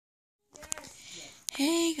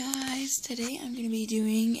Hey guys, today I'm going to be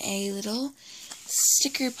doing a little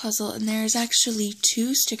sticker puzzle, and there's actually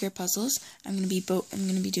two sticker puzzles. I'm going to be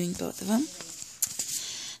doing both of them.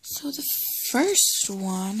 So the first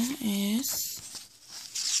one is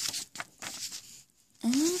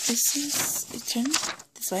turn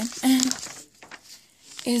this way.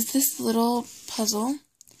 Is this little puzzle,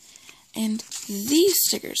 and these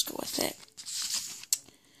stickers go with it.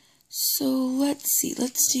 So let's see.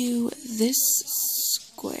 Let's do this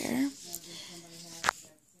square.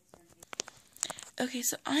 Okay,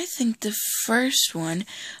 so I think the first one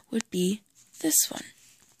would be this one.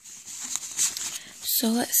 So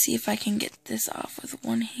let's see if I can get this off with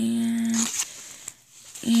one hand.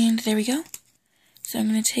 And there we go. So I'm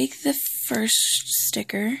going to take the first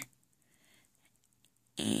sticker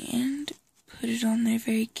and put it on there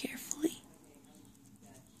very carefully.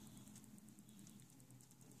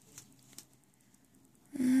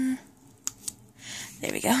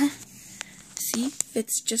 There we go. See?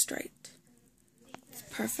 Fits just right. It's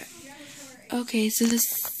perfect. Okay, so the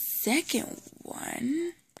second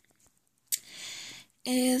one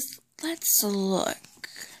is, let's look.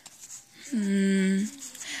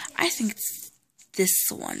 I think it's this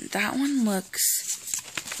one. That one looks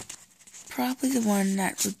probably the one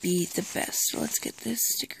that would be the best. So let's get this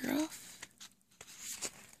sticker off.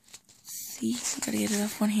 See? I gotta get it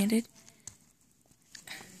off one-handed.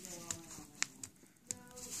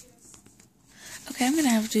 Okay, I'm gonna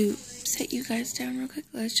have to set you guys down real quick.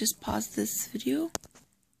 Let's just pause this video.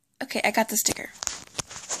 Okay, I got the sticker.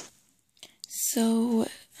 So,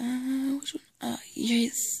 which one?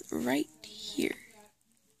 Yes, right here.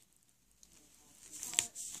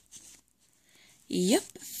 Yep,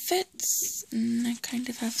 fits. And I kind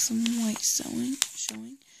of have some white showing.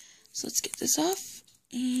 So let's get this off.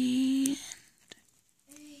 And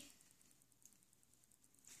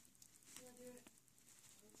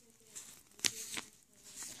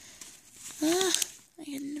I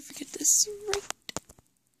can never get this right.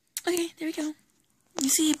 Okay, there we go. You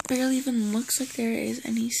see, it barely even looks like there is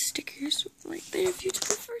any stickers right there if you took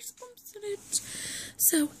a first glimpse at it.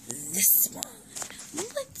 So, this one.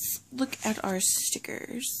 Let's look at our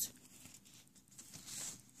stickers.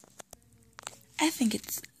 I think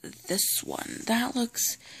it's this one. That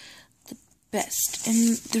looks the best.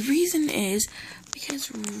 And the reason is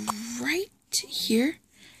because right here,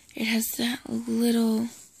 it has that little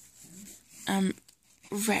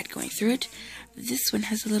red going through it. This one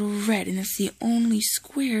has a little red, and it's the only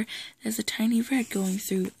square that has a tiny red going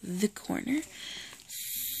through the corner.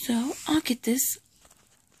 So I'll get this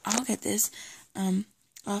off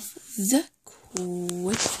the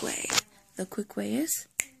quick way. The quick way is,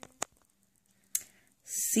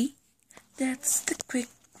 see, that's the quick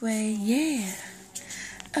way. Yeah.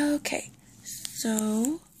 Okay,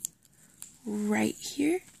 so right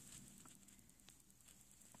here.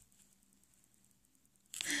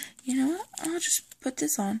 You know what? I'll just put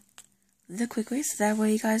this on the quick way so that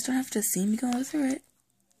way you guys don't have to see me go through it.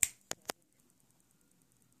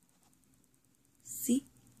 See?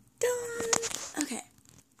 Done! Okay.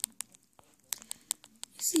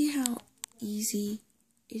 See how easy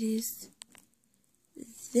it is?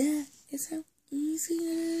 That is how easy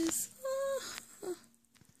it is.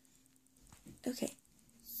 Okay.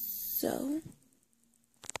 So,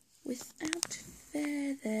 without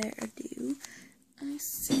further ado, I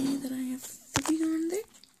say that I have 3 on there.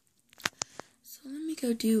 So let me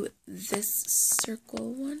go do this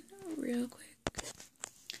circle one real quick.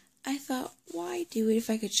 I thought, why do it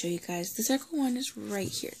if I could show you guys? The circle one is right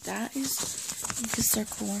here. That is the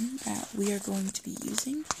circle one that we are going to be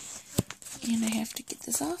using. And I have to get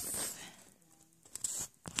this off.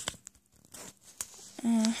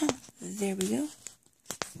 There we go.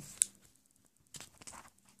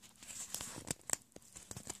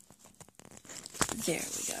 There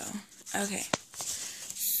we go. Okay.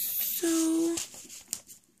 So,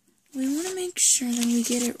 we want to make sure that we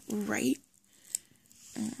get it right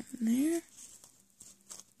on there.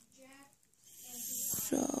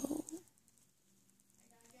 So,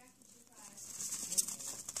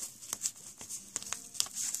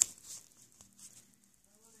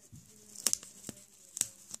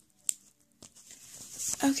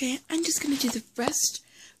 okay, I'm just going to do the rest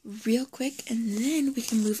real quick, and then we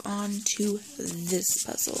can move on to this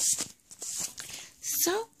puzzle.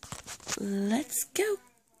 So, let's go.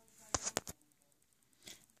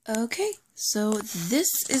 Okay, so this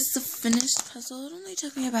is the finished puzzle. It only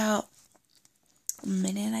took me about a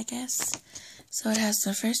minute, I guess. So it has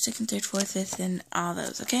the first, second, third, fourth, fifth, and all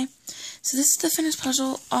those, okay? So this is the finished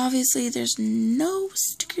puzzle. Obviously, there's no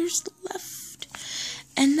stickers left,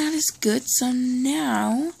 and that is good. So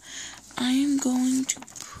now, I am going to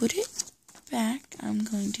put it back. I'm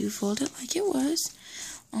going to fold it like it was.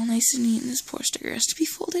 All nice and neat, and this poor sticker has to be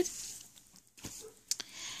folded.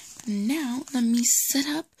 Now, let me set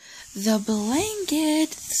up the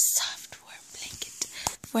blanket, the software blanket,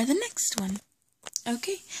 for the next one.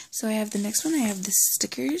 Okay, so I have the next one. I have the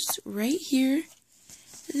stickers right here.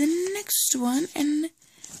 The next one, and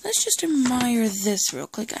let's just admire this real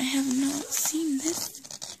quick. I have not seen this.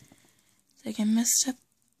 It's like a messed up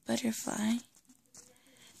butterfly. It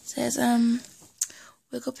says,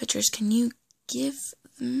 Wiggle Pictures, can you give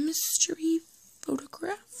the mystery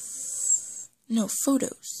photograph? No,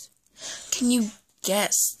 photos. Can you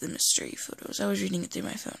guess the mystery photos? I was reading it through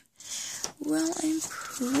my phone. Well, I'm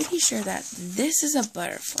pretty sure that this is a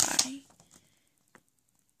butterfly.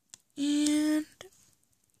 And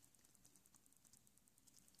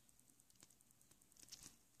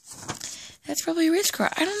that's probably a race car.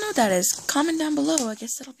 I don't know what that is. Comment down below. I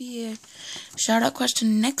guess that'll be a shout out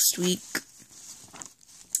question next week.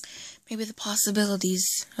 Maybe the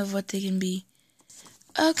possibilities of what they can be.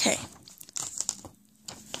 Okay.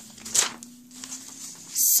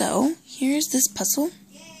 So, here's this puzzle.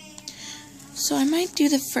 So, I might do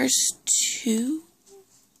the first two.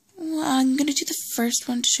 Well, I'm going to do the first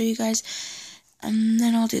one to show you guys, and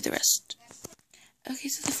then I'll do the rest. Okay,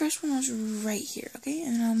 so the first one was right here, okay?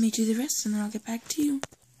 And then I'll do the rest, and then I'll get back to you.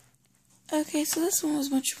 Okay, so this one was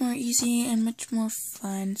much more easy and much more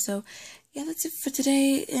fun. So, yeah, that's it for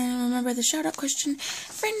today. And remember, the shout-out question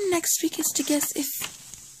for next week is to guess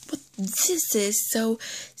what this is. So,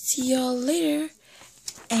 see y'all later.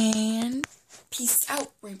 And peace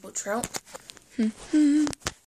out, Rainbow Trout.